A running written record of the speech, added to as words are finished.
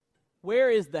where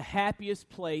is the happiest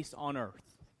place on earth?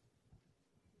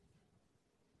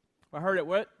 I heard it,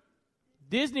 what?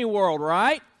 Disney World,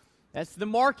 right? That's the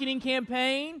marketing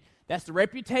campaign. That's the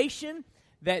reputation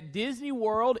that Disney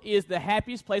World is the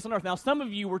happiest place on earth. Now, some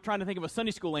of you were trying to think of a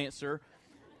Sunday school answer,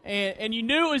 and you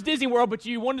knew it was Disney World, but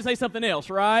you wanted to say something else,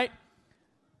 right?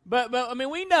 But I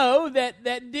mean, we know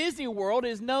that Disney World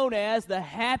is known as the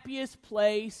happiest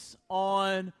place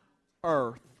on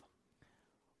earth.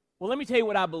 Well, let me tell you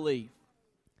what I believe.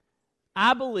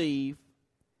 I believe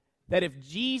that if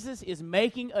Jesus is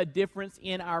making a difference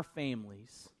in our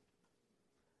families,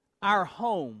 our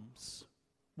homes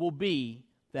will be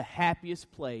the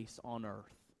happiest place on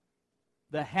earth.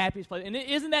 The happiest place. And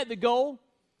isn't that the goal?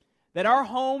 That our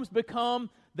homes become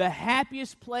the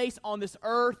happiest place on this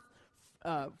earth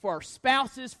for our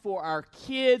spouses, for our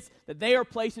kids, that they are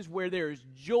places where there is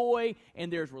joy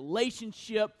and there's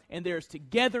relationship and there's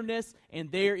togetherness and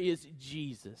there is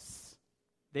Jesus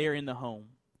there in the home.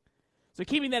 So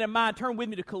keeping that in mind, turn with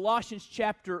me to Colossians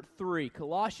chapter 3.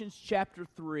 Colossians chapter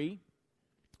 3.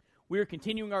 We are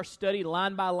continuing our study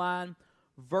line by line,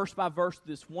 verse by verse,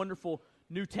 this wonderful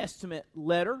New Testament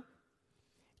letter.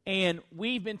 And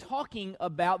we've been talking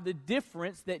about the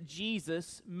difference that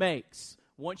Jesus makes.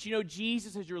 Once you know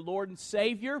Jesus as your Lord and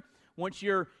Savior, once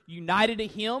you're united to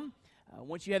Him,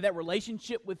 once you have that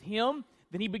relationship with Him,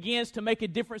 then He begins to make a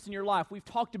difference in your life. We've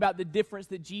talked about the difference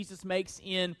that Jesus makes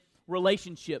in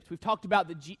relationships. We've talked about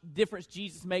the difference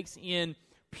Jesus makes in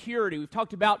purity. We've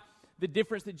talked about the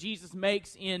difference that Jesus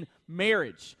makes in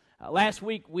marriage. Last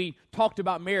week we talked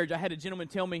about marriage. I had a gentleman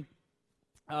tell me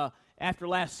after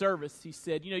last service, he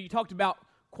said, you talked about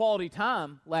quality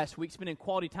time last week, spending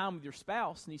quality time with your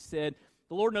spouse, and he said,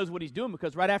 the Lord knows what He's doing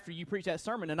because right after you preached that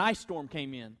sermon, an ice storm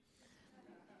came in.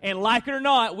 And like it or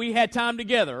not, we had time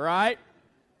together, right?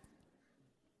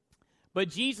 But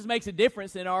Jesus makes a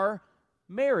difference in our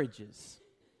marriages.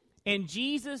 And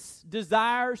Jesus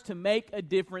desires to make a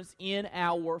difference in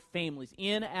our families,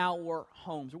 in our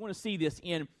homes. We're going to see this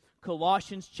in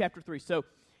Colossians chapter 3. So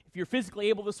if you're physically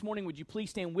able this morning, would you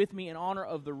please stand with me in honor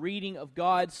of the reading of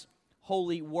God's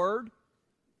holy word?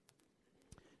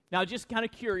 Now, just kind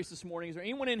of curious this morning, is there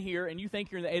anyone in here and you think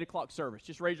you're in the 8 o'clock service?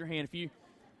 Just raise your hand. If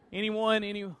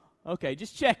you, okay,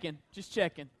 just checking.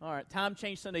 All right, time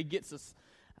change Sunday gets us.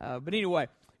 But anyway,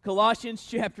 Colossians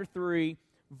chapter 3,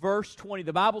 verse 20.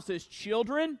 The Bible says,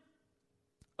 children,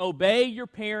 obey your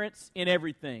parents in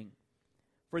everything,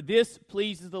 for this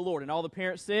pleases the Lord. And all the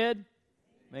parents said,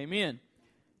 Amen.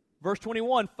 Verse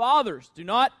 21, fathers, do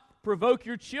not provoke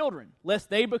your children, lest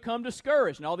they become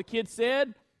discouraged. And all the kids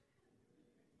said,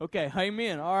 okay,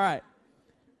 amen. All right.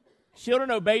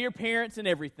 Children, obey your parents in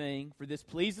everything, for this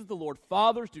pleases the Lord.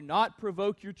 Fathers, do not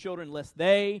provoke your children, lest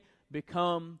they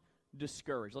become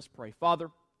discouraged. Let's pray. Father,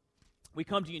 we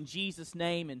come to you in Jesus'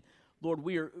 name, and Lord,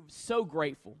 we are so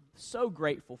grateful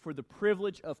for the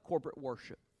privilege of corporate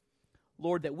worship.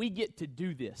 Lord, that we get to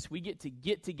do this. We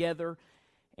get together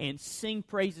and sing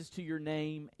praises to your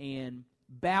name and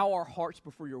bow our hearts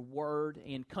before your word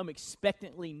and come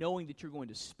expectantly knowing that you're going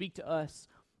to speak to us.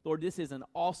 Lord, this is an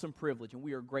awesome privilege, and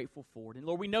we are grateful for it. And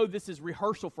Lord, we know this is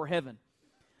rehearsal for heaven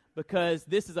because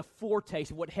this is a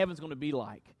foretaste of what heaven's going to be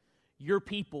like. Your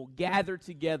people gathered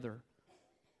together,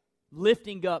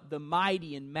 lifting up the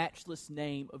mighty and matchless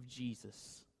name of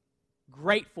Jesus.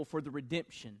 Grateful for the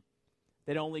redemption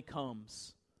that only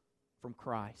comes from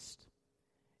Christ.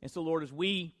 And so, Lord, as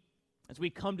we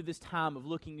come to this time of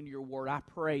looking into your word, I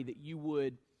pray that you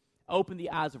would open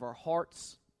the eyes of our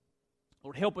hearts.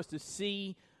 Lord, help us to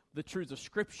see the truths of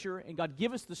Scripture. And God,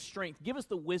 give us the strength, give us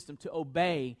the wisdom to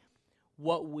obey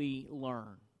what we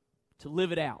learn, to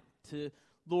live it out,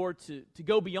 Lord, to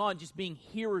go beyond just being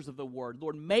hearers of the word.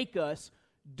 Lord, make us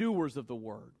doers of the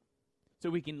word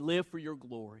so we can live for your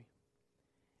glory.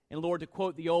 And Lord, to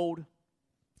quote the old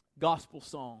gospel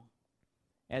song,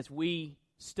 as we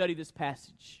study this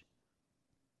passage,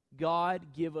 God,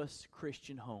 give us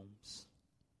Christian homes.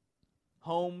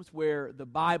 Homes where the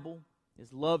Bible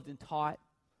is loved and taught.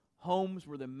 Homes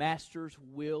where the Master's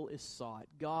will is sought.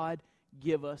 God,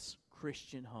 give us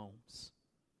Christian homes.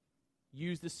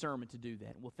 Use this sermon to do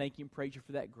that. We'll thank you and praise you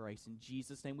for that grace. In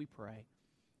Jesus' name we pray.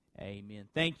 Amen.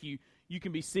 Thank you. You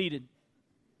can be seated.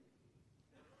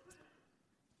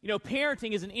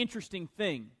 Parenting is an interesting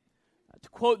thing. To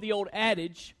quote the old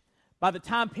adage, by the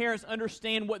time parents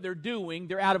understand what they're doing,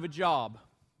 they're out of a job.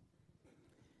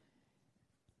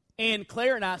 And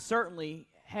Claire and I certainly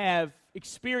have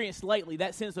experienced lately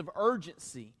that sense of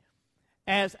urgency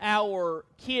as our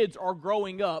kids are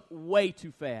growing up way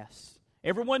too fast.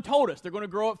 Everyone told us they're going to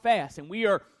grow up fast, and we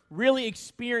are really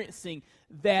experiencing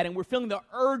that, and we're feeling the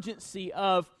urgency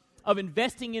of of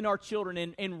investing in our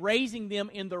children and raising them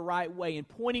in the right way and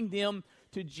pointing them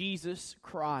to Jesus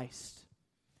Christ.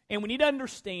 And we need to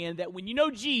understand that when you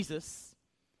know Jesus,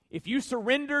 if you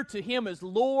surrender to Him as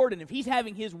Lord and if He's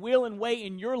having His will and way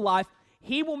in your life,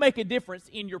 He will make a difference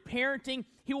in your parenting.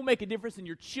 He will make a difference in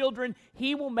your children.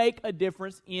 He will make a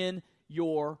difference in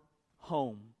your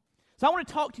home. So I want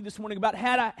to talk to you this morning about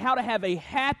how to have a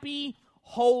happy,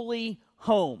 holy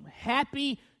home.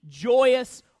 Happy,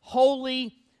 joyous,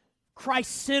 holy,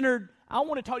 Christ-centered. I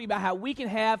want to talk to you about how we can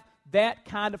have that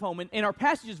kind of home. And our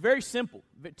passage is very simple.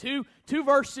 Two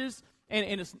verses,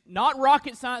 and it's not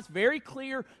rocket science, very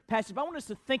clear passage. But I want us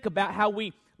to think about how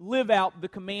we live out the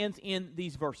commands in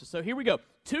these verses. So here we go.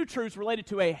 2 truths related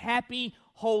to a happy,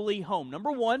 holy home.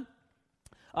 Number 1,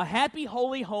 a happy,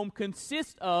 holy home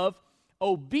consists of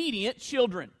obedient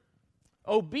children.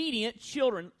 Obedient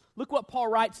children. Look what Paul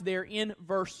writes there in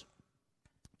verse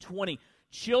 20.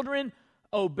 Children,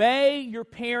 obey your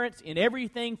parents in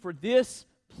everything, for this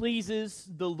pleases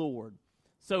the Lord.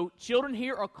 So children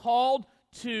here are called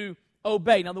to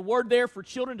obey. Now the word there for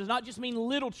children does not just mean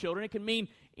little children. It can mean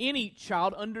any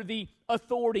child under the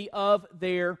authority of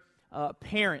their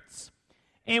parents.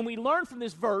 And we learn from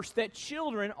this verse that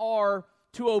children are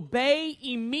to obey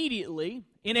immediately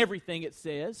in everything, it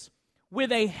says,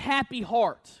 with a happy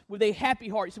heart. With a happy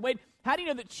heart. You say, wait, how do you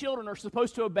know that children are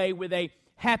supposed to obey with a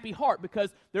happy heart?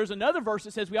 Because there's another verse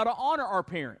that says we ought to honor our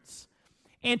parents.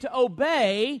 And to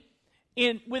obey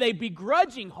with a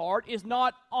begrudging heart is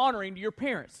not honoring to your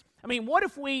parents. I mean, what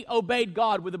if we obeyed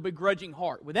God with a begrudging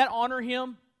heart? Would that honor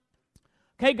Him?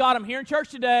 Okay, God, I'm here in church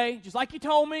today, just like you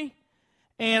told me,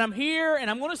 and I'm here, and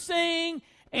I'm going to sing,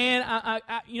 and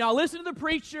I listen to the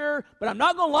preacher, but I'm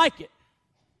not going to like it.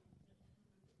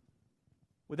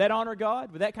 Would that honor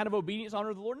God? Would that kind of obedience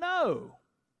honor the Lord? No.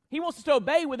 He wants us to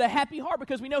obey with a happy heart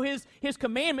because we know His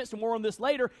commandments, and more on this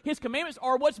later, His commandments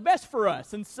are what's best for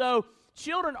us. And so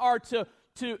children are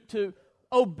to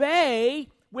obey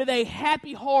with a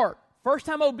happy heart. First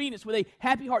time obedience with a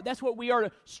happy heart. That's what we are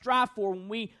to strive for when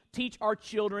we teach our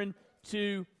children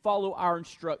to follow our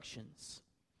instructions.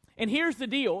 And here's the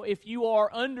deal. If you are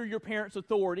under your parents'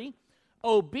 authority,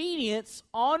 obedience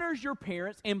honors your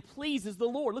parents and pleases the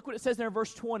Lord. Look what it says there in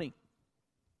verse 20.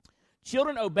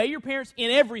 Children, obey your parents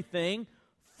in everything,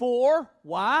 for,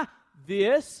 why?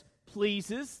 This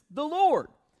pleases the Lord.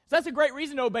 So that's a great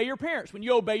reason to obey your parents. When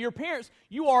you obey your parents,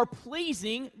 you are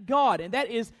pleasing God. And that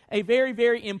is a very,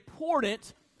 very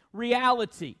important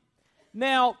reality.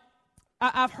 Now,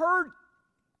 I've heard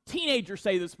teenagers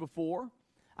say this before.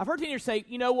 I've heard teenagers say,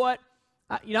 you know what?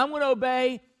 I'm going to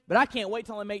obey, but I can't wait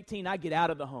till I'm 18. I get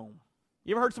out of the home.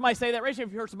 You ever heard somebody say that? Raise your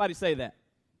hand if you heard somebody say that.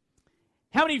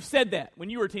 How many of you said that when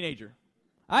you were a teenager?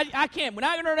 I can't. When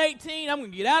I turn 18, I'm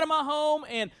going to get out of my home,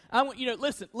 and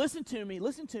listen to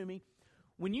me.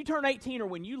 When you turn 18 or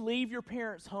when you leave your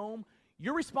parents' home,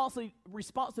 your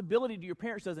responsibility to your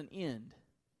parents doesn't end.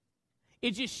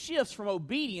 It just shifts from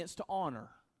obedience to honor.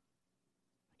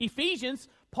 Ephesians,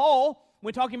 Paul,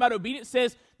 when talking about obedience,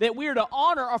 says that we are to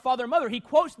honor our father and mother. He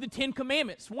quotes the 10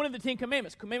 Commandments, one of the 10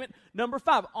 Commandments. Commandment number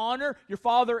 5, honor your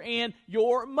father and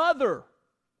your mother.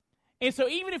 And so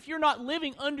even if you're not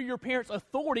living under your parents'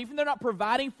 authority, even if they're not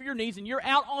providing for your needs and you're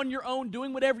out on your own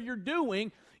doing whatever you're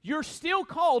doing, you're still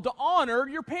called to honor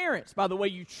your parents by the way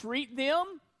you treat them,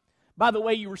 by the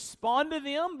way you respond to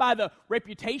them, by the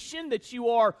reputation that you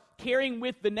are carrying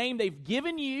with the name they've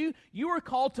given you. You are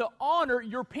called to honor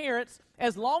your parents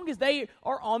as long as they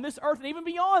are on this earth and even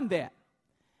beyond that.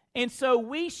 And so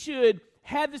we should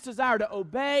have this desire to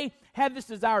obey, have this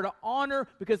desire to honor,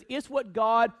 because it's what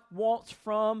God wants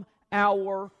from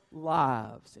our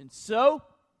lives. And so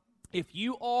if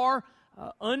you are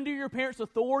under your parents'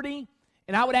 authority,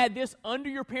 and I would add this, under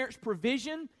your parents'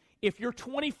 provision, if you're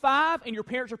 25 and your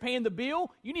parents are paying the bill,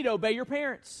 you need to obey your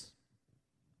parents.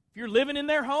 If you're living in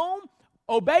their home,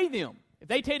 obey them. If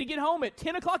they tell you to get home at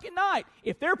 10 o'clock at night,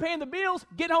 if they're paying the bills,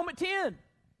 get home at 10.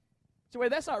 So,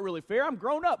 wait, that's not really fair. I'm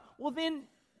grown up. Well, then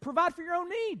provide for your own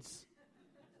needs.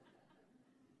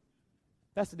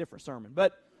 That's a different sermon.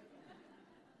 But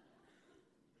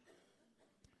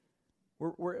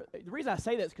the reason I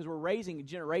say that is because we're raising a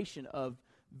generation of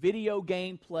video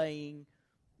game playing,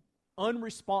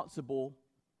 unresponsible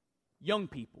young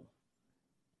people.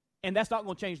 And that's not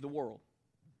going to change the world.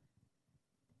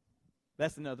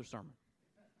 That's another sermon.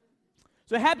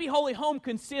 So a happy, holy home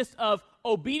consists of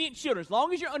obedient children. As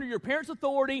long as you're under your parents'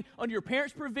 authority, under your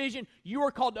parents' provision, you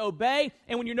are called to obey.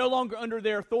 And when you're no longer under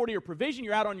their authority or provision,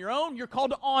 you're out on your own, you're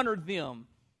called to honor them.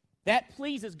 That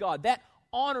pleases God. That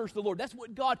honors the Lord. That's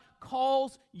what God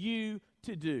calls you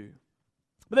to do.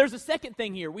 But there's a second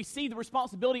thing here. We see the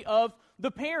responsibility of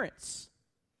the parents.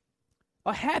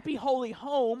 A happy, holy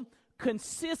home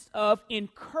consists of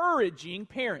encouraging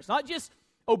parents. Not just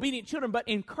obedient children, but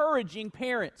encouraging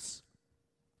parents.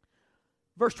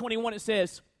 Verse 21, it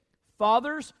says,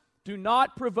 "Fathers, do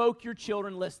not provoke your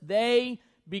children lest they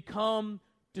become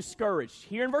discouraged."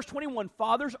 Here in verse 21,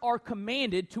 fathers are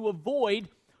commanded to avoid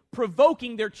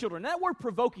provoking their children. That word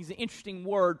provoking is an interesting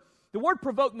word. The word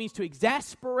provoke means to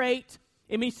exasperate.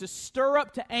 It means to stir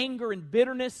up to anger and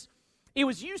bitterness. It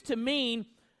was used to mean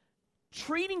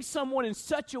treating someone in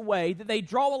such a way that they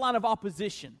draw a line of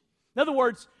opposition. In other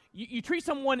words, you treat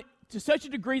someone to such a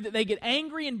degree that they get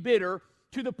angry and bitter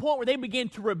to the point where they begin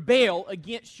to rebel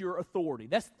against your authority.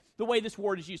 That's the way this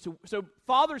word is used. So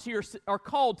fathers here are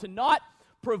called to not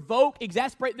provoke,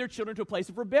 exasperate their children to a place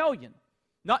of rebellion.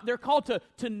 They're called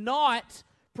to not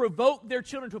provoke their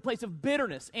children to a place of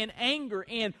bitterness and anger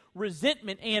and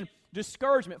resentment and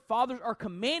discouragement. Fathers are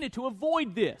commanded to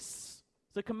avoid this.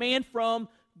 It's a command from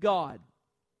God.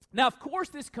 Now, of course,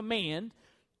 this command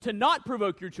to not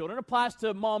provoke your children applies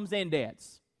to moms and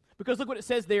dads. Because look what it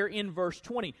says there in verse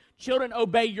 20. Children,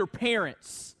 obey your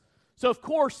parents. So, of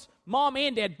course, mom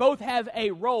and dad both have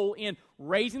a role in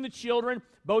raising the children,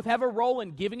 both have a role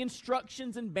in giving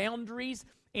instructions and boundaries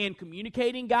and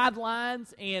communicating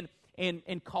guidelines and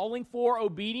calling for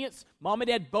obedience. Mom and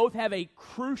dad both have a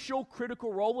crucial,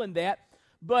 critical role in that.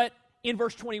 But in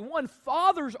verse 21,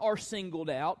 fathers are singled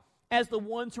out as the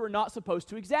ones who are not supposed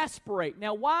to exasperate.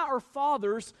 Now, why are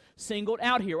fathers singled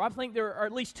out here? Well, I think there are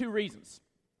at least two reasons.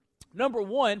 Number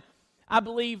one, I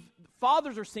believe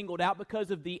fathers are singled out because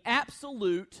of the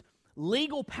absolute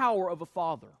legal power of a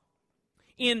father.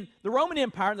 In the Roman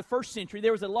Empire in the first century,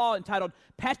 there was a law entitled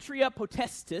Patria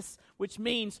Potestas, which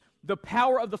means the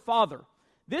power of the father.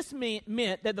 This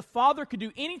meant that the father could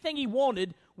do anything he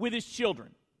wanted with his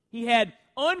children. He had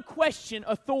unquestioned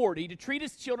authority to treat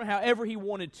his children however he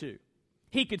wanted to.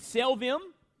 He could sell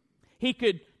them. He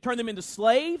could turn them into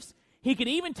slaves. He could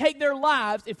even take their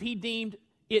lives if he deemed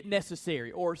it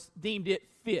necessary or deemed it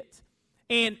fit.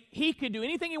 And he could do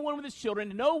anything he wanted with his children,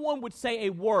 and no one would say a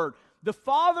word. The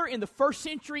father in the first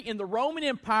century in the Roman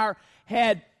Empire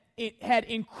had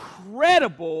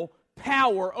incredible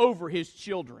power over his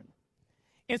children.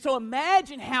 And so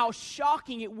imagine how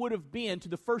shocking it would have been to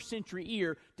the first century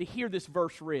ear to hear this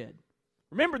verse read.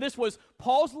 Remember, this was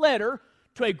Paul's letter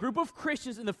to a group of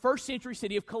Christians in the first century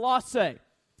city of Colossae.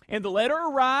 And the letter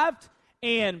arrived,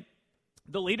 and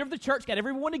the leader of the church got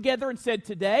everyone together and said,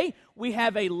 "Today we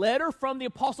have a letter from the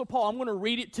Apostle Paul. I'm going to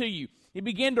read it to you." He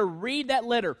began to read that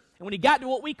letter. And when he got to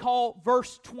what we call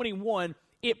verse 21,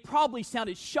 it probably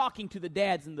sounded shocking to the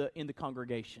dads in the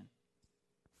congregation.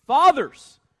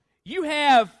 Fathers, you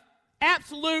have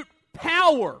absolute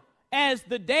power as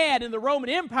the dad in the Roman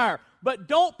Empire, but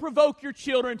don't provoke your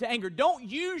children to anger. Don't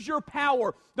use your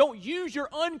power. Don't use your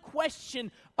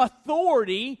unquestioned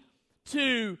authority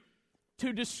to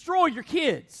destroy your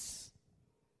kids,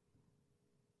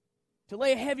 to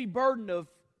lay a heavy burden of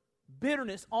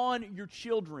bitterness on your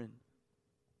children.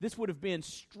 This would have been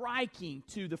striking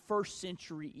to the first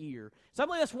century ear. So I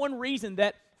believe that's one reason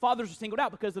that fathers are singled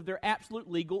out, because of their absolute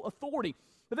legal authority.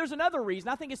 But there's another reason.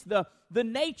 I think it's the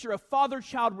nature of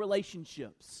father-child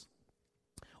relationships.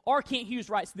 R. Kent Hughes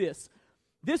writes this: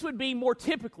 "This would be more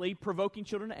typically provoking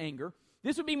children to anger.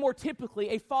 This would be more typically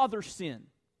a father's sin.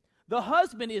 The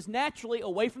husband is naturally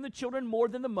away from the children more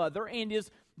than the mother, and is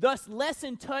thus less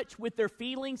in touch with their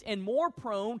feelings and more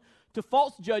prone to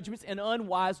false judgments and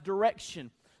unwise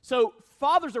direction." So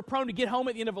fathers are prone to get home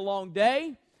at the end of a long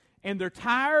day, and they're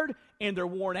tired, and they're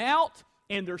worn out,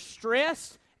 and they're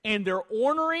stressed, and they're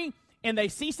ornery, and they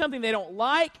see something they don't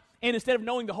like, and instead of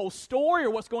knowing the whole story or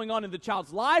what's going on in the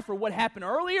child's life or what happened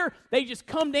earlier, they just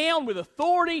come down with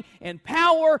authority and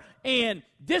power and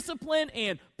discipline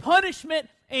and punishment,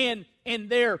 and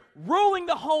they're ruling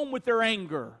the home with their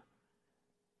anger.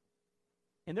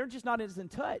 And they're just not as in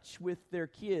touch with their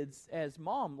kids as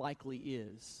mom likely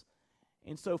is.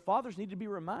 And so fathers need to be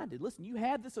reminded, listen, you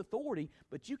have this authority,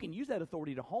 but you can use that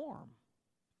authority to harm.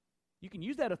 You can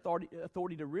use that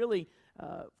authority to really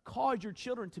cause your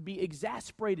children to be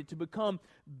exasperated, to become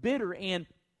bitter and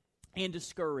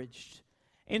discouraged.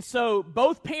 And so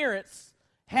both parents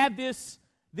have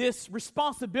this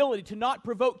responsibility to not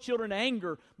provoke children to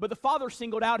anger, but the father is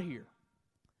singled out here.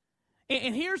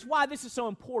 And here's why this is so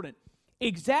important.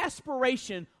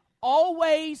 Exasperation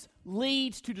always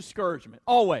leads to discouragement.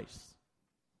 Always.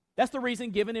 That's the reason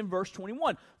given in verse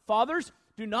 21. Fathers,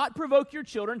 do not provoke your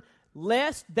children,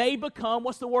 lest they become,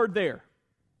 what's the word there?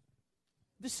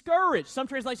 Discouraged. Some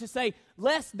translations say,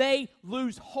 lest they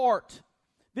lose heart.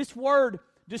 This word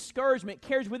discouragement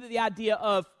carries with it the idea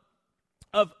of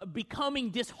becoming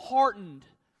disheartened.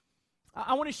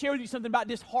 I want to share with you something about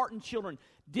disheartened children.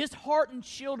 Disheartened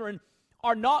children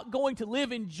are not going to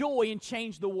live in joy and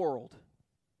change the world.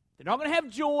 They're not going to have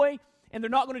joy, and they're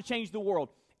not going to change the world.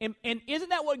 And isn't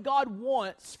that what God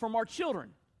wants from our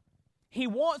children? He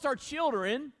wants our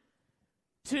children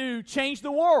to change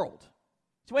the world.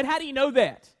 So wait, how do you know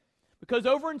that? Because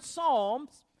over in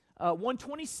Psalms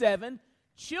 127,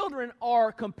 children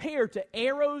are compared to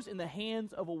arrows in the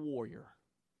hands of a warrior.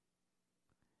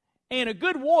 And a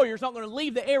good warrior is not going to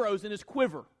leave the arrows in his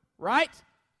quiver, right?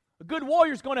 A good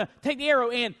warrior is going to take the arrow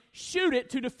and shoot it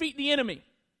to defeat the enemy.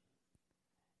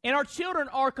 And our children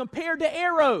are compared to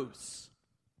arrows.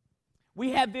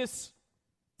 We have this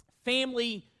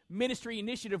family ministry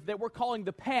initiative that we're calling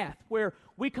The Path, where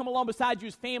we come along beside you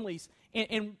as families,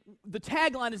 and the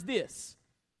tagline is this: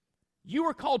 you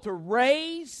are called to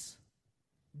raise,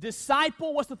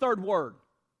 disciple, what's the third word?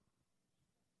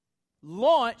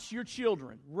 Launch your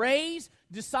children. Raise,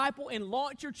 disciple, and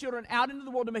launch your children out into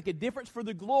the world to make a difference for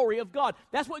the glory of God.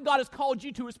 That's what God has called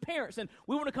you to as parents, and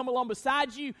we want to come along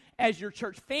beside you as your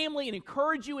church family and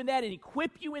encourage you in that and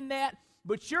equip you in that.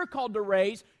 But you're called to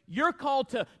raise, you're called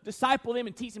to disciple them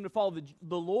and teach them to follow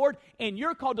the Lord, and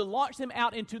you're called to launch them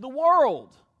out into the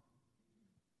world.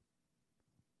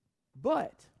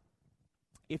 But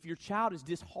if your child is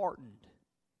disheartened,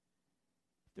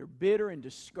 they're bitter and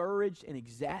discouraged and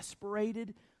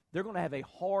exasperated, they're going to have a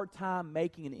hard time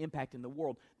making an impact in the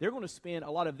world. They're going to spend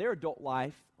a lot of their adult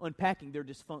life unpacking their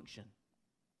dysfunction.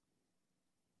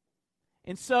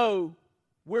 And so,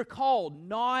 we're called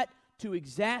not to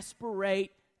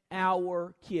exasperate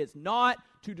our kids, not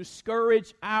to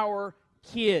discourage our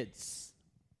kids.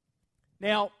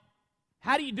 Now,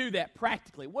 how do you do that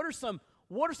practically? What are some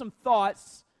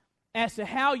thoughts as to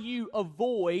how you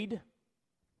avoid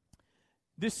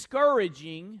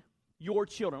discouraging your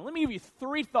children? Let me give you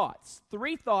three thoughts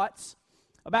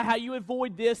about how you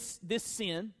avoid this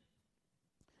sin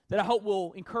that I hope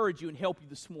will encourage you and help you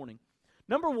this morning.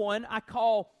 Number one, I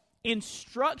call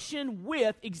instruction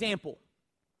with example.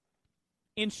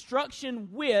 Instruction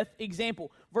with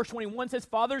example. Verse 21 says,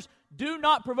 "Fathers, do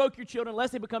not provoke your children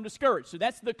lest they become discouraged." So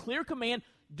that's the clear command,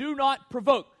 do not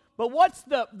provoke. But what's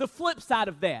the flip side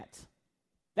of that?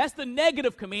 That's the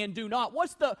negative command, do not.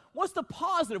 What's the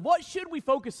positive? What should we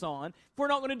focus on if we're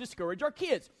not going to discourage our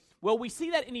kids? Well, we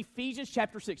see that in Ephesians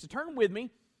chapter 6. So turn with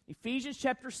me. Ephesians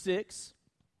chapter 6.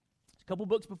 It's a couple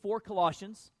books before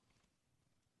Colossians.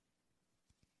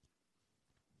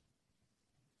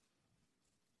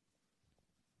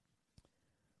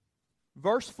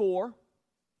 Verse 4.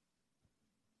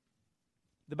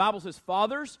 The Bible says,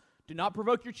 "Fathers, do not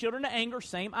provoke your children to anger."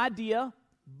 Same idea.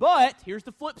 But, here's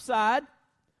the flip side.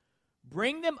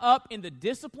 "Bring them up in the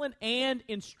discipline and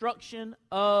instruction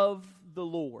of the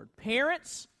Lord."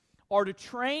 Parents are to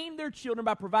train their children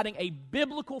by providing a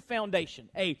biblical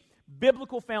foundation. A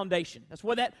biblical foundation. That's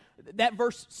what that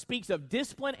verse speaks of.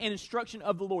 Discipline and instruction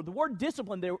of the Lord. The word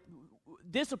discipline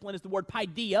is the word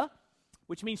paideia,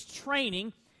 which means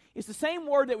training. It's the same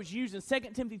word that was used in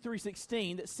 2 Timothy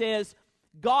 3:16 that says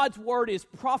God's word is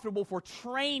profitable for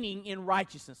training in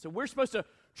righteousness. So we're supposed to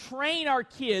train our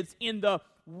kids in the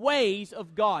ways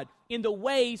of God, in the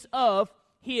ways of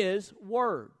His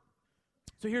Word.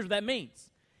 So here's what that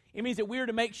means. It means that we are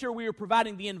to make sure we are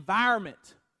providing the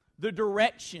environment, the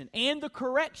direction, and the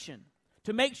correction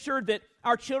to make sure that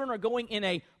our children are going in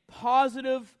a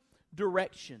positive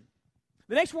direction.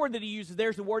 The next word that he uses there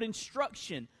is the word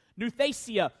instruction,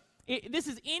 nouthesia. This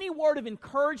is any word of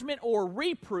encouragement or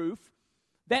reproof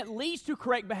that leads to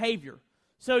correct behavior.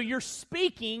 So you're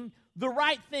speaking the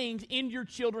right things in your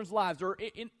children's lives or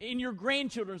in your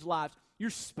grandchildren's lives. You're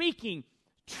speaking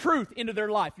truth into their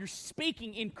life. You're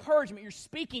speaking encouragement. You're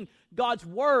speaking God's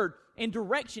word and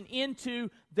direction into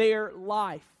their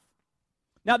life.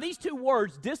 Now, these two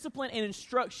words, discipline and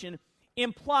instruction,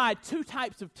 imply two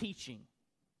types of teaching.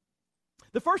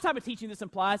 The first type of teaching this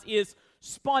implies is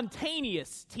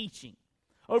spontaneous teaching.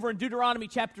 Over in Deuteronomy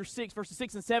chapter 6, verses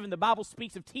 6 and 7, the Bible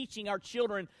speaks of teaching our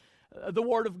children the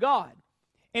Word of God.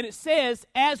 And it says,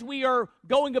 as we are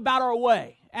going about our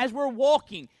way, as we're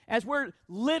walking, as we're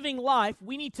living life,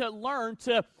 we need to learn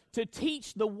to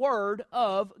teach the Word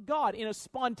of God in a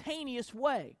spontaneous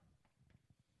way.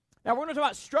 Now, we're going to talk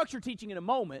about structured teaching in a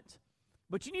moment,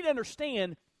 but you need to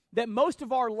understand that most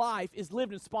of our life is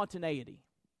lived in spontaneity.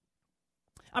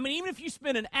 I mean, even if you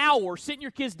spend an hour sitting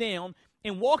your kids down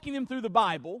and walking them through the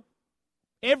Bible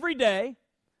every day,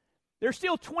 there's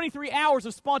still 23 hours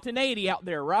of spontaneity out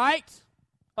there, right?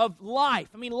 Of life.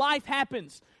 I mean, life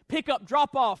happens. Pick up,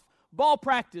 drop off, ball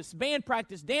practice, band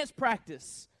practice, dance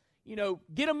practice,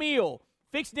 get a meal,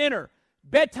 fix dinner,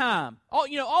 bedtime,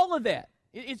 all of that.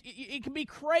 It can be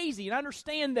crazy, and I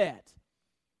understand that.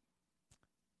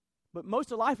 But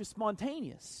most of life is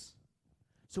spontaneous.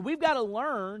 So we've got to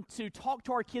learn to talk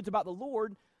to our kids about the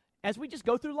Lord as we just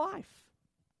go through life.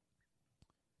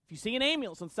 If you see an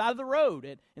ambulance on the side of the road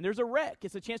and there's a wreck,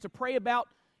 it's a chance to pray about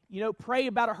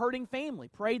a hurting family.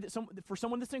 Pray that for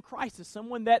someone that's in crisis,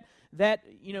 someone that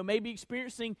may be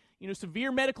experiencing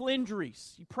severe medical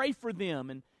injuries. You pray for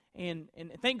them and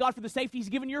thank God for the safety He's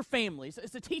given your family.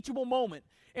 It's a teachable moment,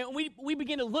 and we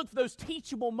begin to look for those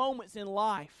teachable moments in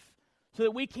life so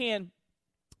that we can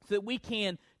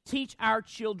teach our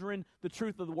children the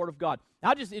truth of the Word of God. Now,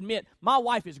 I'll just admit, my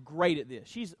wife is great at this.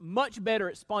 She's much better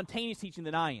at spontaneous teaching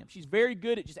than I am. She's very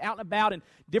good at just out and about in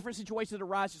different situations that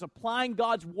arise, just applying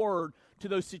God's Word to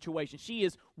those situations. She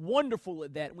is wonderful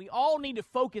at that. And we all need to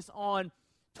focus on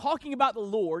talking about the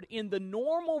Lord in the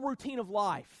normal routine of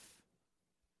life,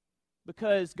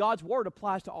 because God's Word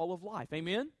applies to all of life.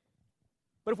 Amen?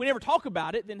 But if we never talk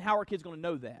about it, then how are our kids going to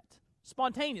know that?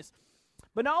 Spontaneous.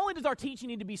 But not only does our teaching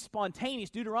need to be spontaneous,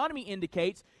 Deuteronomy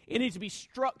indicates it needs to be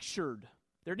structured.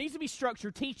 There needs to be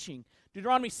structured teaching.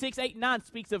 Deuteronomy 6, 8, and 9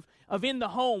 speaks of in the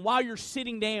home while you're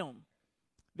sitting down.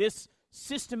 This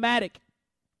systematic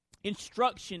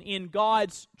instruction in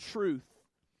God's truth.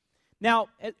 Now,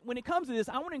 when it comes to this,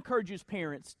 I want to encourage you as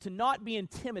parents to not be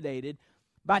intimidated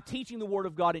by teaching the Word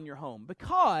of God in your home,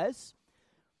 because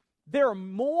there are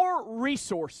more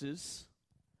resources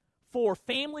for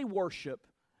family worship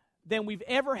than we've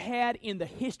ever had in the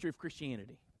history of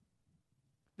Christianity.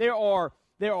 There are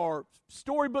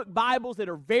storybook Bibles that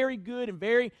are very good and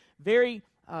very, very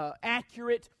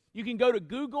accurate. You can go to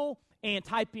Google and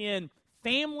type in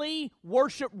family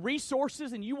worship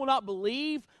resources, and you will not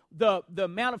believe the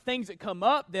amount of things that come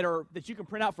up that you can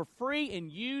print out for free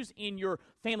and use in your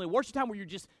family worship time, where you're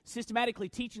just systematically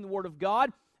teaching the Word of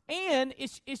God. And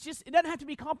it doesn't have to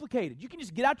be complicated. You can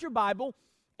just get out your Bible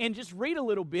and just read a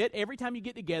little bit every time you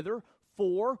get together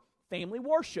for family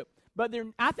worship. But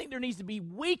I think there needs to be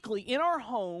weekly in our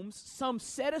homes some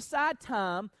set-aside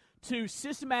time to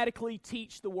systematically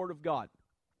teach the Word of God.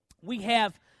 We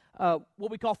have what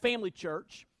we call family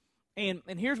church, and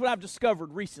here's what I've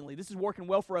discovered recently. This is working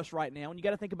well for us right now, and you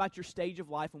got to think about your stage of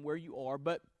life and where you are.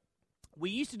 But we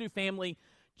used to do family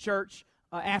church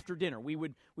after dinner. We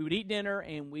would eat dinner,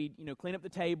 and we'd clean up the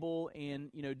table and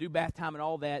do bath time and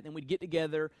all that. Then we'd get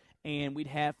together and we'd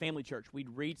have family church. We'd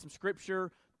read some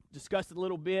scripture, discuss it a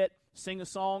little bit, sing a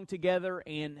song together,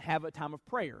 and have a time of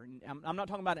prayer. And I'm not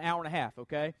talking about an hour and a half,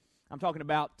 okay? I'm talking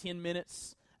about 10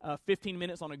 minutes, 15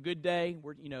 minutes on a good day.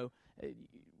 Where we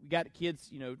got kids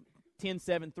 10,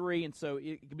 7, 3, and so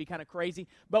it could be kind of crazy.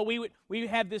 But we would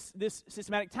have this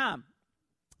systematic time.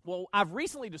 Well, I've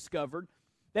recently discovered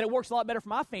that it works a lot better for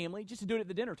my family just to do it at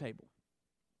the dinner table.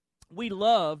 We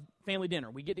love family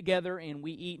dinner. We get together and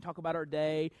we eat and talk about our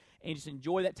day and just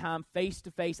enjoy that time,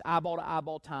 face-to-face,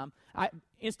 eyeball-to-eyeball time.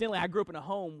 Incidentally, I grew up in a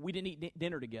home, we didn't eat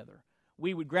dinner together.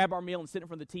 We would grab our meal and sit in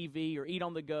front of the TV or eat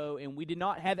on the go, and we did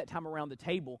not have that time around the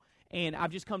table. And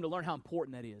I've just come to learn how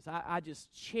important that is. I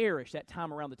just cherish that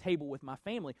time around the table with my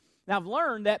family. Now, I've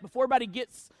learned that before everybody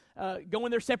gets going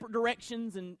their separate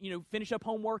directions and finish up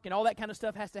homework and all that kind of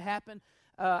stuff has to happen,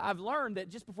 I've learned that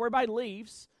just before everybody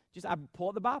leaves, I pull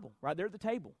out the Bible right there at the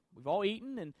table. We've all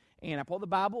eaten, and I pull out the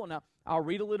Bible, and I'll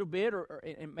read a little bit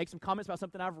and make some comments about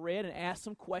something I've read and ask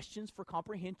some questions for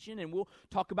comprehension, and we'll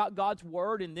talk about God's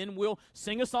Word, and then we'll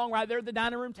sing a song right there at the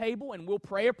dining room table, and we'll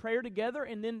pray a prayer together,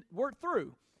 and then work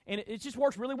through. And it just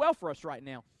works really well for us right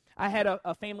now. I had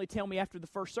a family tell me after the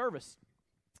first service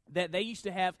that they used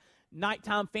to have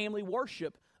nighttime family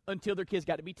worship until their kids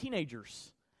got to be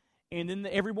teenagers. And then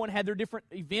everyone had their different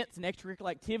events and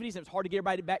extracurricular activities, and it was hard to get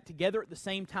everybody back together at the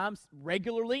same time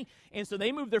regularly. And so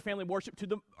they moved their family worship to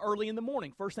the early in the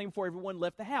morning, first thing before everyone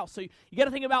left the house. So you got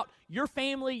to think about your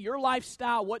family, your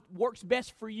lifestyle, what works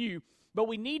best for you. But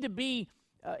we need to be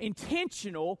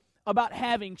intentional about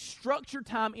having structured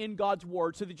time in God's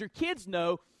Word so that your kids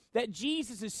know that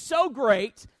Jesus is so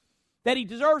great that He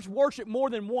deserves worship more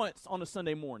than once on a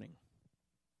Sunday morning.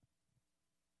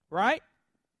 Right?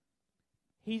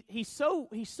 He's so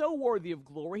worthy of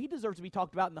glory. He deserves to be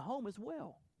talked about in the home as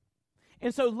well.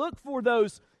 And so look for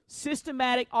those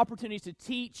systematic opportunities to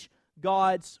teach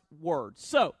God's Word.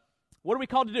 So, what are we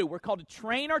called to do? We're called to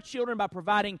train our children by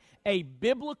providing a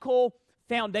biblical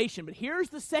foundation. But here's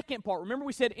the second part. Remember,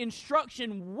 we said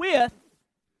instruction with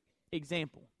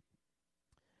example.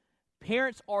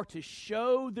 Parents are to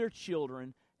show their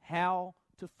children how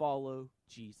to follow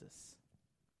Jesus.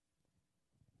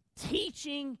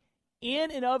 Teaching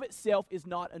in and of itself is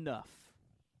not enough.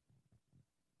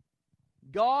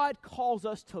 God calls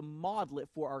us to model it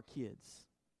for our kids,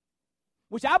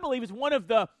 which I believe is one of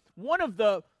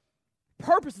the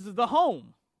purposes of the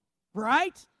home,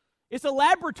 right? It's a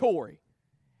laboratory.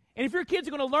 And if your kids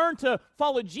are going to learn to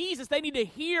follow Jesus, they need to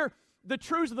hear the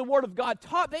truths of the Word of God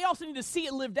taught. They also need to see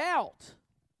it lived out.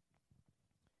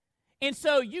 And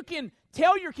so you can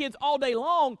tell your kids all day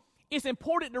long, it's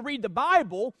important to read the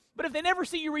Bible, but if they never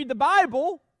see you read the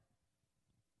Bible,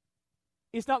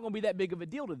 it's not going to be that big of a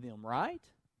deal to them, right?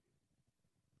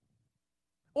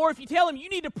 Or if you tell them you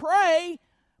need to pray,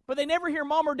 but they never hear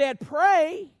mom or dad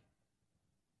pray,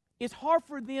 it's hard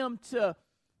for them to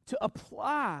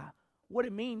apply what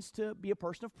it means to be a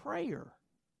person of prayer.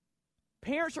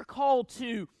 Parents are called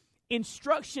to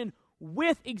instruction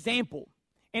with example.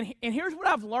 And here's what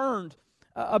I've learned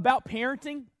about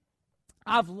parenting.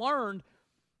 I've learned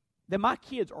that my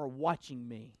kids are watching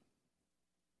me.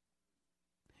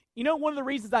 You know one of the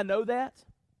reasons I know that?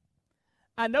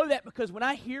 I know that because when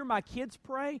I hear my kids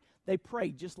pray, they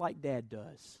pray just like Dad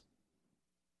does.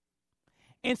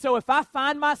 And so if I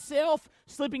find myself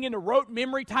slipping into rote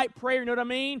memory type prayer, you know what I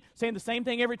mean? Saying the same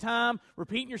thing every time,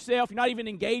 repeating yourself, you're not even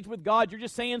engaged with God, you're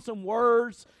just saying some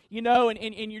words, you know,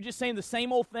 and you're just saying the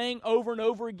same old thing over and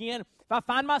over again. If I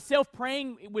find myself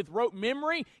praying with rote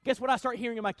memory, guess what I start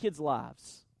hearing in my kids'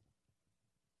 lives?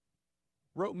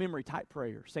 Rote memory type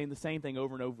prayer, saying the same thing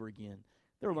over and over again.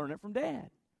 They're learning it from Dad.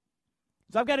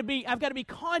 So I've got to be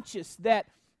conscious that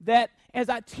as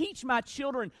I teach my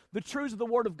children the truths of the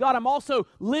Word of God, I'm also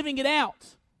living it out.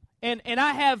 And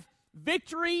I have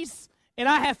victories and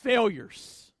I have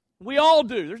failures. We all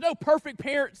do. There's no perfect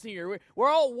parents here. We're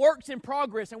all works in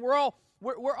progress, and we're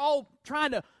all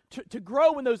trying to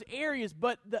grow in those areas.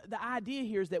 But the idea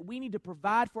here is that we need to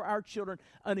provide for our children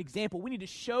an example. We need to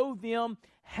show them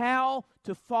how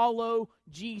to follow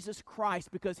Jesus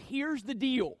Christ. Because here's the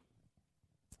deal.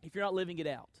 If you're not living it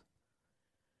out,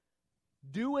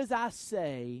 do as I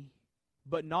say,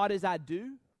 but not as I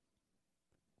do,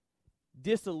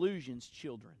 disillusions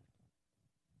children.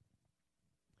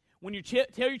 When you tell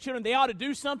your children they ought to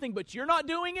do something, but you're not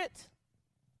doing it,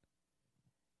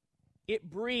 it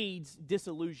breeds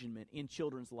disillusionment in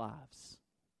children's lives.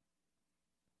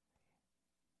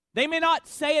 They may not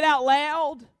say it out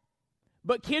loud,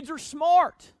 but kids are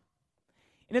smart.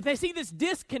 And if they see this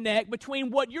disconnect between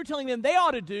what you're telling them they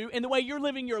ought to do and the way you're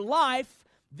living your life,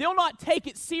 they'll not take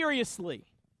it seriously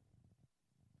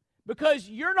because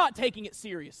you're not taking it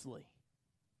seriously.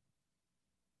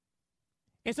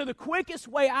 And so the quickest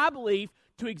way, I believe,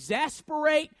 to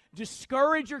exasperate,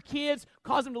 discourage your kids,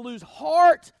 cause them to lose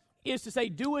heart, is to say,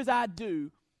 do as I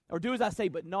do, or do as I say,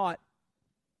 but not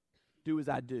do as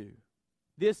I do.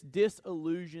 This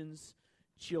disillusions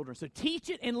children. So teach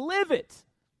it and live it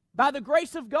by the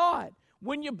grace of God.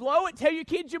 When you blow it, tell your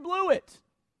kids you blew it.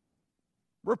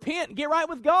 Repent and get right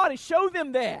with God and show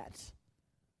them that.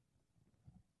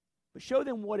 But show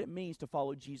them what it means to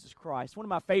follow Jesus Christ. One of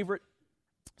my favorite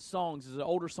songs is an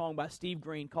older song by Steve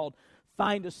Green called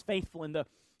Find Us Faithful. And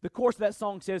the chorus of that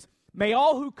song says, may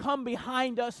all who come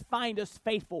behind us find us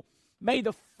faithful. May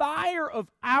the fire of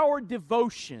our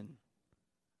devotion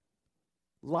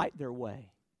light their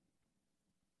way.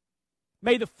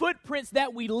 May the footprints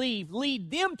that we leave lead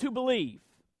them to believe.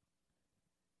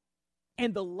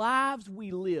 And the lives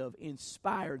we live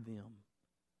inspire them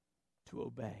to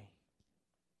obey.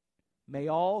 May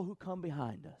all who come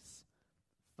behind us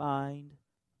find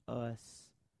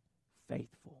us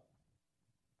faithful.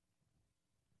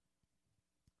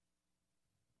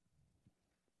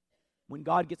 When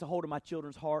God gets a hold of my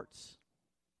children's hearts,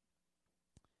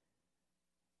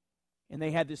 and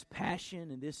they have this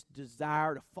passion and this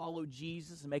desire to follow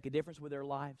Jesus and make a difference with their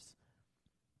lives,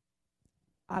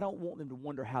 I don't want them to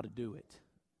wonder how to do it.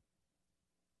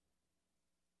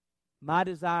 My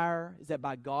desire is that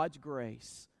by God's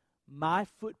grace, my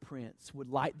footprints would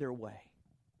light their way.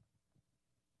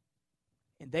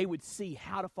 And they would see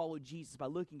how to follow Jesus by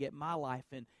looking at my life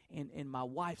and my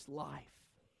wife's life.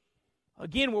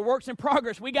 Again, we're works in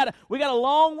progress. We got a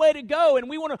long way to go, and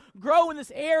we want to grow in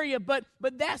this area, but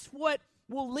that's what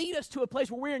will lead us to a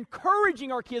place where we're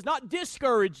encouraging our kids, not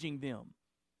discouraging them.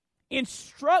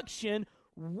 Instruction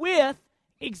with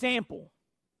example.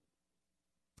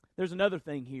 There's another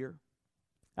thing here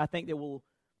I think that will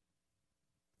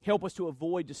help us to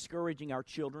avoid discouraging our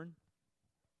children.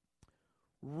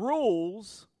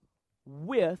 Rules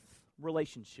with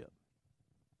relationship.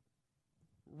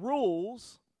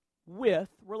 Rules with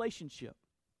relationship.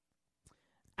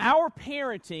 Our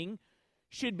parenting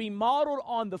should be modeled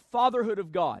on the fatherhood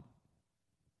of God.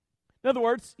 In other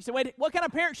words, you say, wait, what kind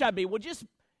of parent should I be? Well, just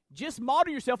just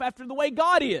model yourself after the way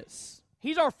God is.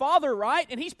 He's our Father, right?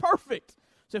 And He's perfect.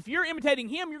 So if you're imitating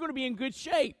Him, you're going to be in good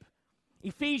shape.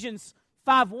 Ephesians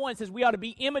 5:1 says we ought to be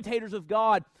imitators of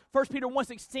God. 1 Peter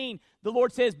 1:16, the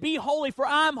Lord says, be holy, for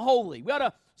I'm holy. We ought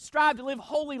to strive to live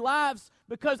holy lives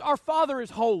because our Father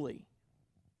is holy.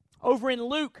 Over in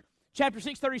Luke chapter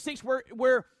 6:36,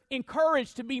 we're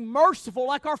encouraged to be merciful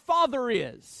like our Father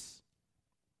is.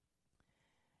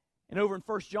 And over in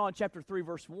 1 John chapter 3,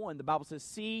 verse 1, the Bible says,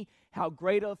 see how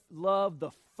great a love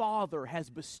the Father has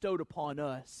bestowed upon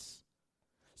us.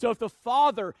 So if the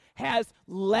Father has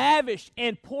lavished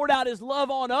and poured out His love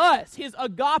on us, His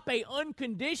agape,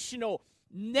 unconditional,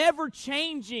 never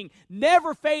changing,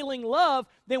 never failing love,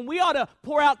 then we ought to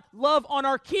pour out love on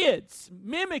our kids,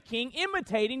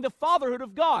 imitating the fatherhood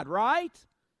of God, right?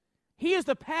 He is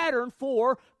the pattern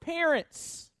for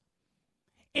parents.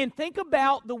 And think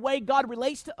about the way God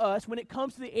relates to us when it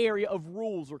comes to the area of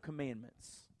rules or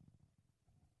commandments.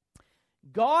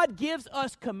 God gives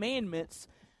us commandments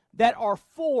that are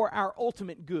for our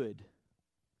ultimate good.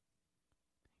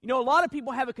 You know, a lot of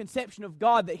people have a conception of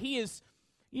God that He is,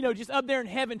 just up there in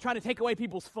heaven trying to take away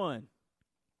people's fun.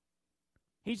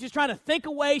 He's just trying to think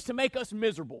of ways to make us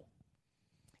miserable.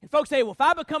 And folks say, well, if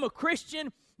I become a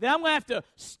Christian, then I'm going to have to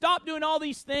stop doing all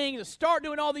these things and start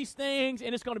doing all these things,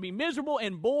 and it's going to be miserable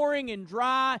and boring and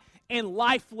dry and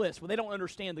lifeless. Well, they don't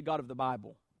understand the God of the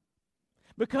Bible.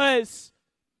 Because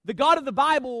the God of the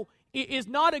Bible is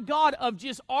not a God of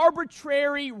just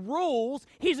arbitrary rules.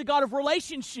 He's a God of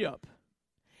relationship.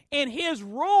 And His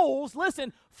rules,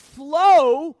 listen,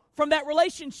 flow from that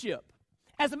relationship.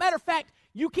 As a matter of fact,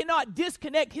 you cannot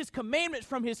disconnect His commandments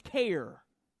from His care.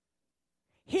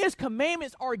 His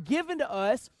commandments are given to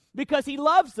us because He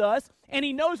loves us and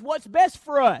He knows what's best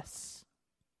for us.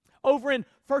 Over in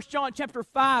 1 John chapter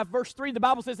 5, verse 3, the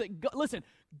Bible says that, listen,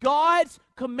 God's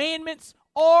commandments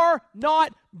are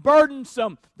not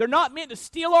burdensome. They're not meant to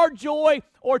steal our joy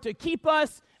or to keep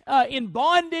us in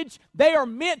bondage. They are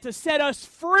meant to set us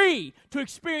free, to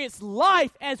experience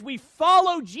life as we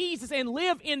follow Jesus and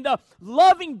live in the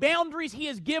loving boundaries He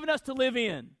has given us to live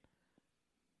in.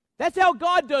 That's how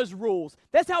God does rules.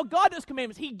 That's how God does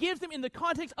commandments. He gives them in the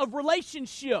context of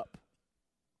relationship.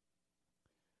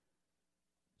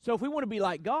 So if we want to be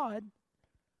like God,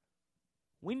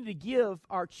 we need to give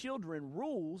our children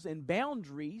rules and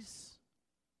boundaries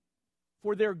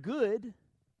for their good,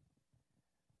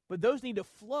 but those need to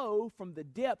flow from the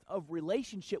depth of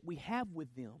relationship we have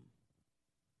with them.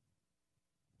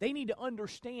 They need to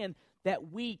understand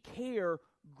that we care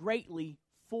greatly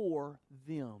for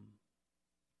them.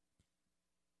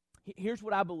 Here's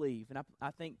what I believe, and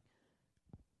I think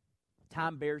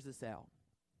time bears this out.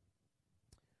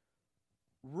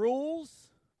 Rules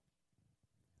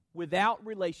without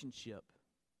relationship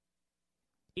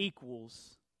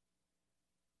equals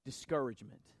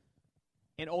discouragement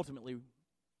and ultimately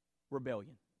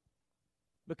rebellion.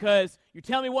 Because you're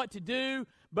telling me what to do,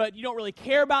 but you don't really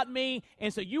care about me,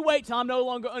 and so you wait till I'm no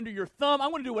longer under your thumb. I'm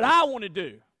going to do what I want to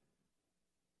do.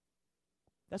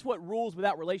 That's what rules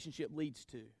without relationship leads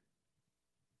to.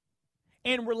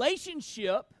 And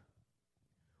relationship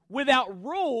without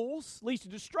rules leads to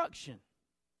destruction.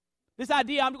 This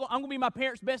idea, I'm going to be my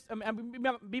parents' best, I'm going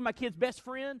to be my kid's best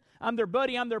friend. I'm their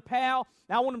buddy, I'm their pal.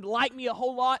 And I want them to like me a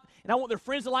whole lot, and I want their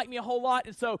friends to like me a whole lot.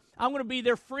 And so I'm going to be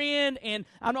their friend, and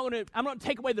I'm not going to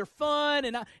take away their fun,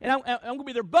 and I'm going to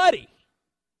be their buddy.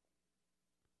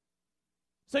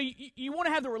 So you want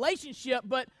to have the relationship,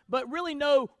 but really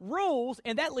no rules,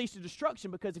 and that leads to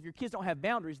destruction, because if your kids don't have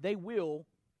boundaries, they will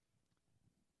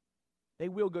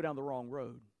go down the wrong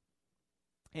road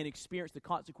and experience the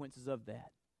consequences of that.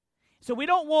 So we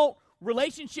don't want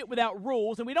relationship without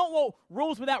rules, and we don't want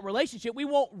rules without relationship. We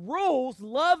want rules,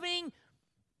 loving,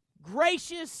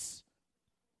 gracious,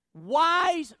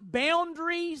 wise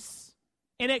boundaries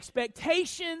and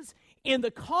expectations in the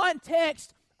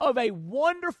context of a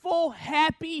wonderful,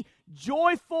 happy,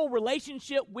 joyful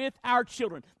relationship with our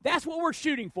children. That's what we're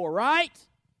shooting for, right?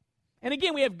 And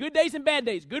again, we have good days and bad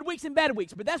days, good weeks and bad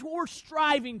weeks, but that's what we're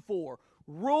striving for.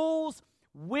 Rules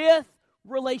with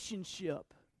relationship.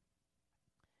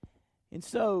 And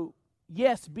so,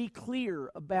 yes, be clear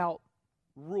about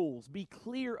rules. Be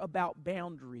clear about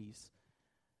boundaries.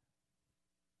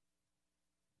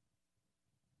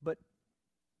 But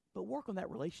work on that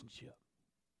relationship.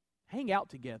 Hang out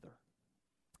together.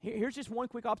 Here's just one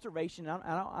quick observation.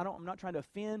 I'm not trying to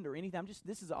offend or anything.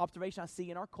 This is an observation I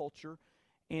see in our culture,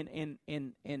 and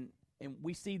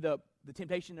we see the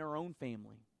temptation in our own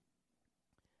family.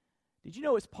 Did you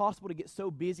know it's possible to get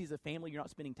so busy as a family you're not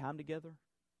spending time together?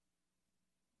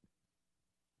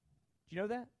 Do you know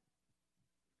that?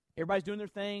 Everybody's doing their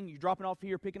thing. You're dropping off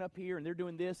here, picking up here, and they're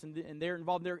doing this, and they're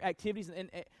involved in their activities. And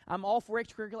I'm all for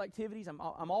extracurricular activities. I'm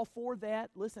all for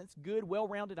that. Listen, it's good,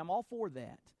 well-rounded. I'm all for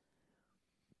that.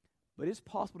 But it's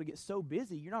possible to get so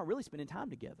busy, you're not really spending time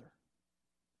together.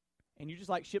 And you're just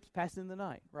like ships passing in the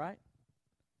night, right?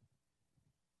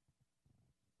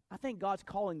 I think God's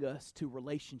calling us to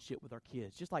relationship with our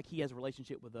kids, just like He has a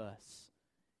relationship with us.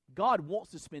 God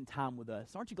wants to spend time with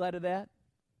us. Aren't you glad of that?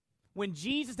 When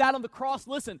Jesus died on the cross,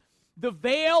 listen, the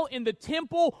veil in the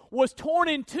temple was torn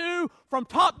in two from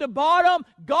top to bottom.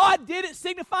 God did it,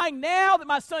 signifying now that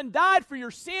my Son died for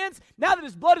your sins. Now that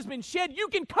His blood has been shed, you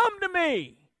can come to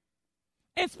me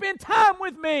and spend time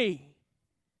with me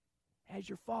as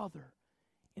your Father.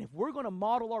 And if we're going to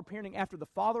model our parenting after the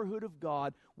fatherhood of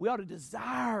God, we ought to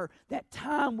desire that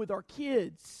time with our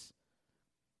kids.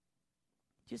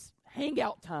 Just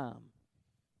hangout time.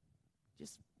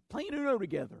 Just playing Uno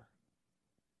together.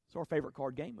 It's our favorite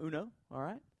card game, Uno, all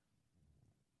right?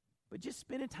 But just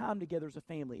spending time together as a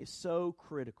family is so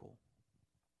critical.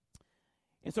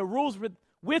 And so rules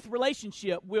with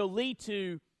relationship will lead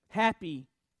to happy,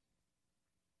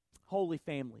 holy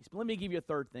families. But let me give you a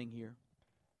third thing here.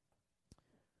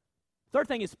 Third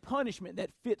thing is punishment that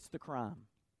fits the crime.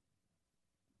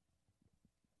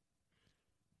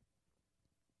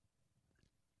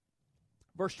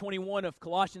 Verse 21 of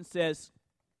Colossians says,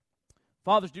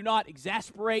 fathers, do not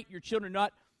exasperate your children, do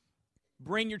not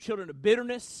bring your children to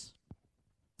bitterness.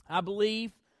 I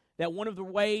believe that one of the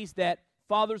ways that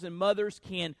fathers and mothers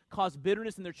can cause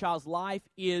bitterness in their child's life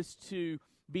is to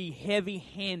be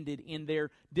heavy-handed in their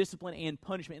discipline and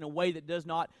punishment in a way that does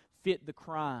not fit the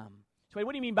crime. So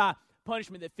what do you mean by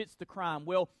punishment that fits the crime?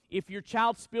 Well, if your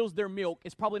child spills their milk,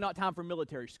 it's probably not time for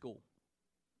military school.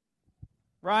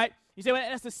 Right? You say, well,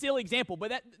 that's a silly example,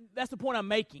 but that's the point I'm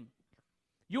making.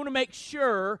 You want to make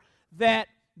sure that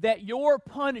your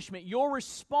punishment, your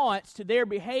response to their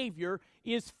behavior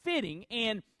is fitting,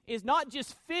 and is not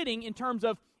just fitting in terms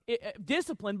of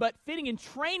discipline, but fitting in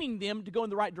training them to go in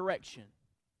the right direction.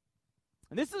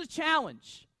 And this is a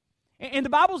challenge. And the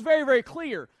Bible's very, very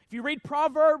clear. If you read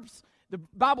Proverbs, the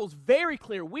Bible's very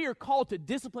clear. We are called to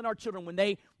discipline our children when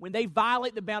they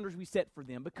violate the boundaries we set for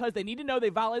them, because they need to know they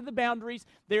violated the boundaries.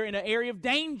 They're in an area of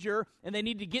danger, and we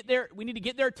need to get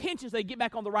their attention so they get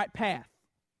back on the right path.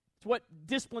 It's what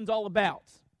discipline's all about.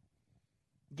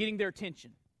 Getting their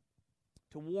attention,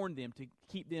 to warn them, to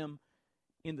keep them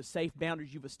in the safe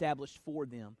boundaries you've established for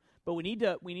them. But we need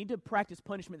to practice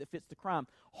punishment that fits the crime.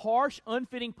 Harsh,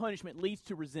 unfitting punishment leads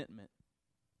to resentment.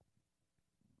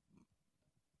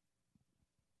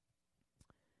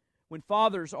 When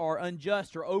fathers are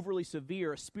unjust or overly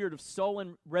severe, a spirit of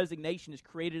sullen resignation is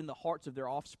created in the hearts of their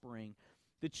offspring.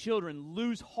 The children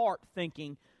lose heart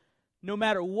thinking, no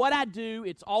matter what I do,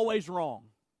 it's always wrong.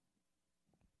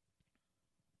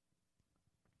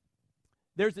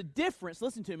 There's a difference,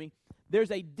 listen to me,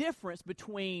 there's a difference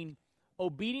between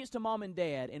obedience to mom and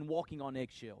dad and walking on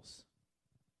eggshells.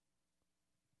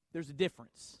 There's a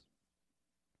difference.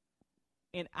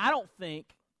 And I don't think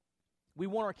we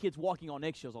want our kids walking on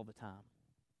eggshells all the time,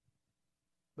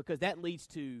 because that leads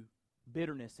to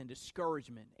bitterness and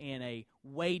discouragement and a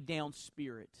weighed down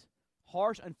spirit.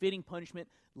 Harsh, unfitting punishment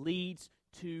leads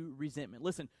to resentment.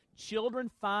 Listen,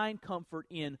 children find comfort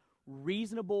in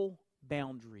reasonable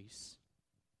boundaries.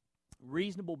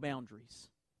 Reasonable boundaries.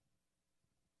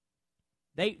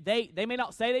 They may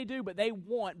not say they do, but they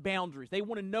want boundaries. They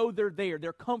want to know they're there.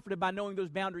 They're comforted by knowing those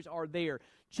boundaries are there.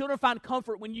 Children find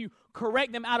comfort when you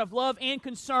correct them out of love and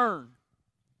concern.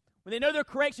 When they know their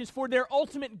correction is for their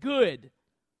ultimate good,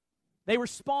 they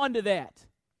respond to that.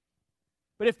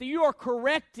 But if you are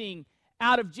correcting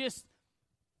out of just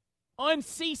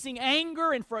unceasing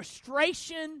anger and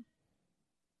frustration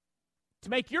to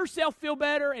make yourself feel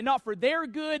better and not for their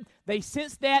good, they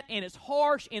sense that, and it's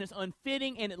harsh, and it's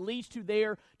unfitting, and it leads to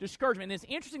their discouragement. And it's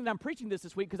interesting that I'm preaching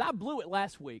this week, because I blew it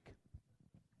last week.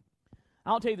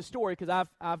 I'll tell you the story, because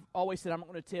I've always said I'm not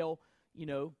going to tell,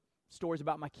 stories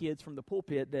about my kids from the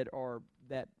pulpit that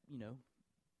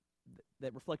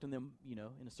reflect on them,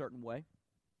 in a certain way.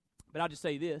 But I'll just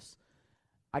say this: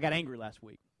 I got angry last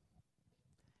week,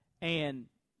 and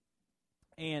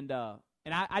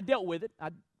I dealt with it. I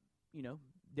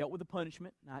dealt with the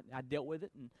punishment. I dealt with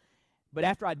it, but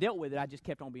after I dealt with it, I just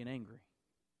kept on being angry.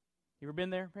 You ever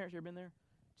been there, parents? You ever been there?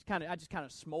 I just kind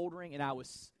of smoldering, and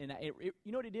you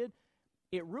know what it did?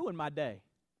 It ruined my day.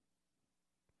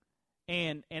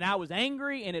 And I was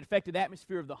angry, and it affected the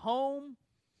atmosphere of the home.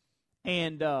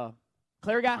 And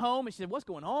Claire got home, and she said, "What's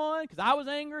going on?" Because I was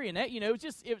angry, and that, it was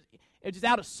just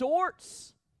out of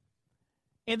sorts.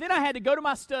 And then I had to go to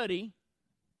my study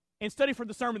and study for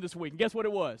the sermon this week. And guess what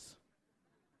it was?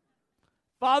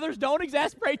 Fathers, don't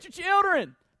exasperate your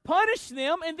children. Punish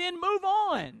them and then move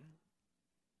on.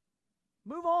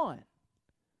 Move on.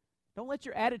 Don't let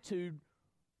your attitude,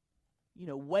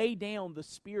 weigh down the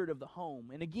spirit of the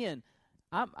home. And again,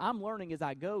 I'm learning as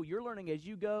I go. You're learning as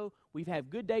you go. We've had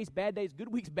good days,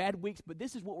 good weeks, bad weeks, but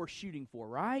this is what we're shooting for,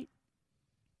 right?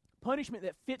 Punishment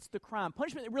that fits the crime.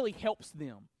 Punishment that really helps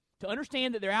them to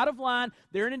understand that they're out of line,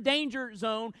 they're in a danger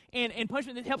zone, and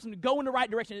punishment that helps them to go in the right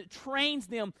direction. It trains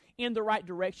them in the right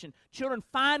direction. Children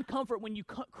find comfort when you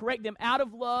correct them out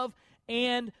of love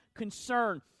and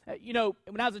concern.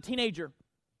 When I was a teenager,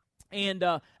 and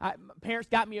my parents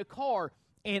got me a car,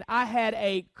 and I had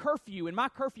a curfew, and my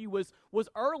curfew was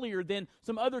earlier than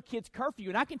some other kids' curfew.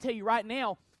 And I can tell you right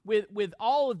now, with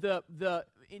all of the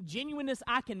genuineness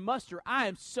I can muster, I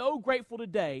am so grateful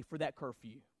today for that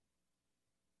curfew.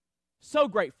 So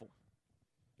grateful.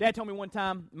 Dad told me one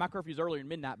time, my curfew is earlier than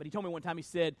midnight, but he told me one time, he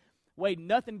said, Wade,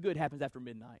 nothing good happens after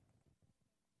midnight.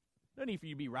 No need for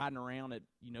you to be riding around at,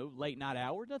 late night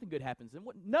hours. Nothing good happens. And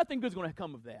nothing good's going to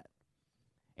come of that.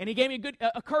 And he gave me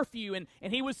a curfew, and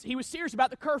he was serious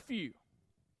about the curfew.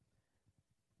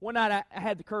 One night I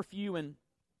had the curfew, and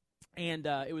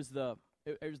it was the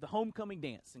homecoming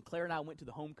dance. And Claire and I went to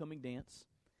the homecoming dance,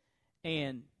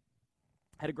 and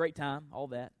had a great time, all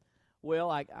that.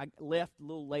 Well, I left a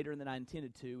little later than I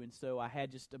intended to, and so I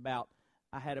had about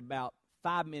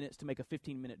 5 minutes to make a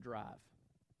 15-minute drive.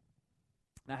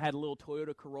 And I had a little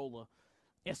Toyota Corolla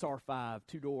SR5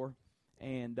 two-door,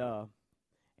 and I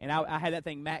had that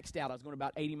thing maxed out. I was going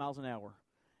about 80 miles an hour.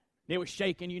 It was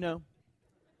shaking, And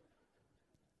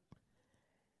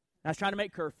I was trying to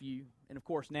make curfew, and of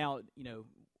course now,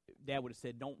 Dad would have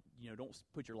said, don't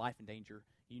put your life in danger.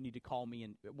 You need to call me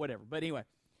and whatever. But anyway,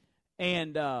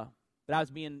 but I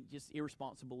was being just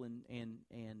irresponsible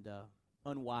and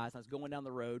unwise. I was going down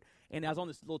the road, and I was on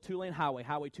this little two-lane highway,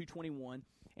 Highway 221,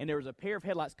 and there was a pair of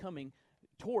headlights coming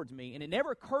towards me, and it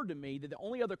never occurred to me that the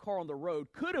only other car on the road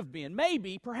could have been,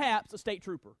 maybe, perhaps, a state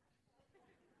trooper.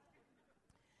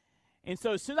 And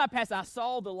so as soon as I passed, I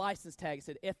saw the license tag. It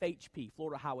said FHP,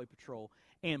 Florida Highway Patrol,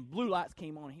 and blue lights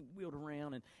came on. He wheeled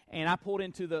around, and I pulled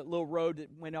into the little road that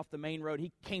went off the main road.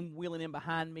 He came wheeling in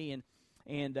behind me,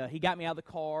 and he got me out of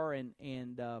the car,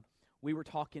 and we were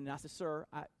talking, and I said, "Sir,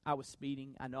 I was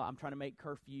speeding. I know I'm trying to make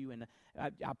curfew, and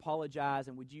I apologize.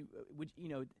 And would you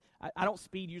I don't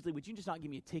speed usually. Would you just not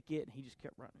give me a ticket?" And he just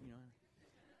kept running,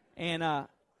 And I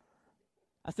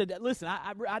said, "Listen,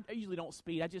 I usually don't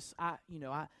speed. I'll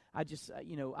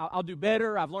do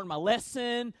better. I've learned my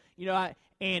lesson,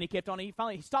 And he kept on. He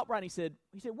stopped right, and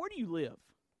he said, "Where do you live?"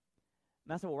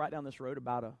 And I said, "Well, right down this road,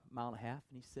 about a mile and a half."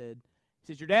 And he said,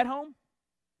 "Your dad home?"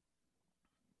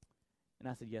 And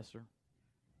I said, "Yes, sir."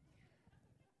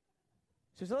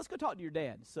 He said, "Let's go talk to your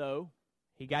dad." So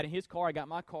he got in his car, I got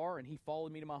my car, and he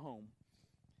followed me to my home.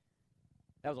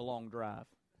 That was a long drive.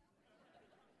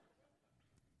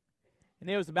 And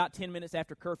it was about 10 minutes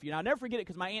after curfew. And I'll never forget it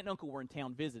because my aunt and uncle were in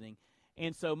town visiting.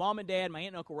 And so Mom and Dad, my aunt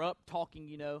and uncle were up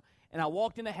talking, And I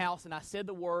walked in the house, and I said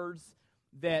the words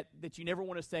that you never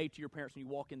want to say to your parents when you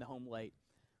walk into home late.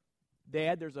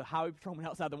 "Dad, there's a highway patrolman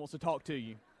outside that wants to talk to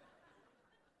you."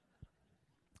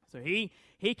 So he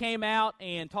came out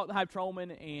and talked to the highway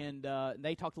patrolman, and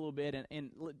they talked a little bit.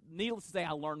 And needless to say,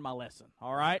 I learned my lesson,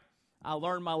 all right? I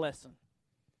learned my lesson.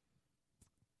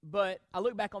 But I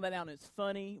look back on that now, and it's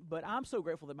funny, but I'm so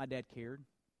grateful that my dad cared.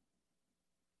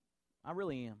 I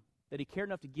really am. That he cared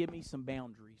enough to give me some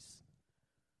boundaries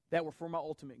that were for my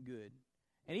ultimate good.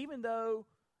 And even though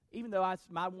I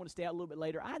might want to stay out a little bit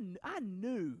later, I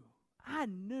knew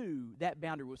that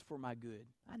boundary was for my good.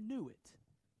 I knew it.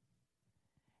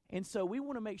 And so we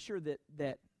want to make sure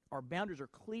that our boundaries are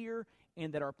clear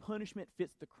and that our punishment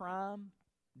fits the crime.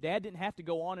 Dad didn't have to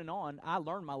go on and on. I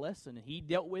learned my lesson, and he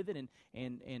dealt with it,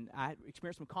 and I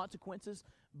experienced some consequences,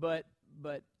 but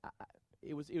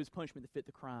it was punishment that fit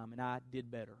the crime, and I did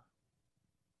better.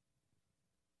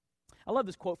 I love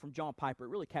this quote from John Piper. It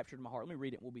really captured my heart. Let me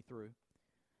read it, and we'll be through.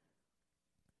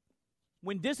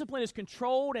 "When discipline is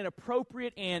controlled and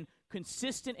appropriate and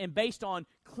consistent and based on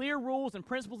clear rules and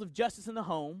principles of justice in the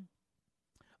home,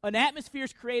 an atmosphere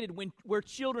is created where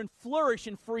children flourish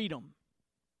in freedom.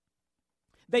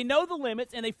 They know the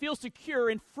limits, and they feel secure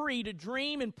and free to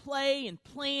dream and play and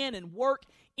plan and work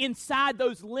inside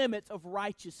those limits of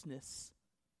righteousness.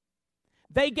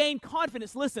 They gain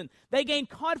confidence. Listen, they gain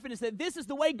confidence that this is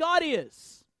the way God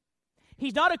is.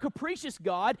 He's not a capricious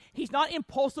God. He's not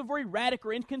impulsive or erratic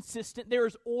or inconsistent. There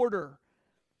is order.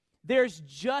 There's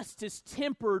justice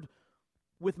tempered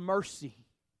with mercy.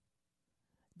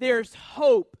 There's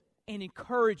hope and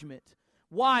encouragement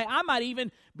why I might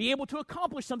even be able to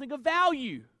accomplish something of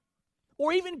value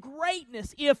or even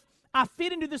greatness if I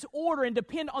fit into this order and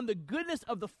depend on the goodness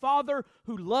of the Father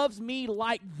who loves me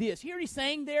like this. Hear what he's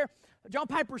saying there? John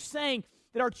Piper's saying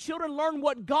that our children learn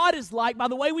what God is like by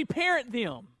the way we parent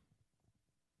them.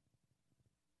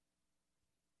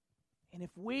 And if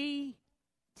we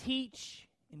teach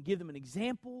and give them an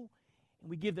example, and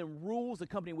we give them rules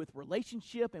accompanied with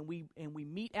relationship, and we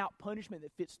mete out punishment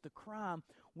that fits the crime,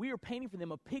 we are painting for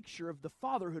them a picture of the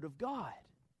fatherhood of God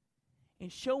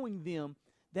and showing them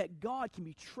that God can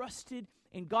be trusted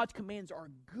and God's commands are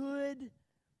good.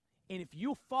 And if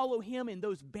you'll follow Him in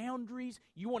those boundaries,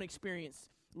 you won't experience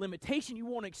limitation, you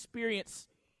won't experience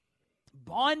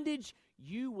bondage,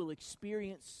 you will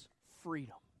experience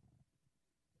freedom.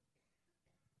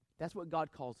 That's what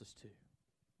God calls us to.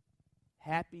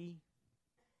 Happy,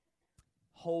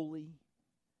 holy,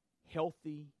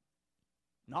 healthy,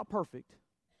 not perfect,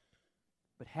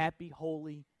 but happy,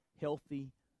 holy,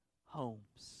 healthy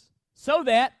homes. So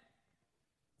that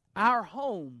our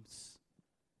homes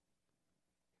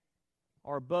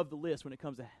are above the list when it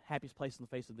comes to happiest place on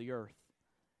the face of the earth.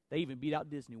 They even beat out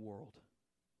Disney World.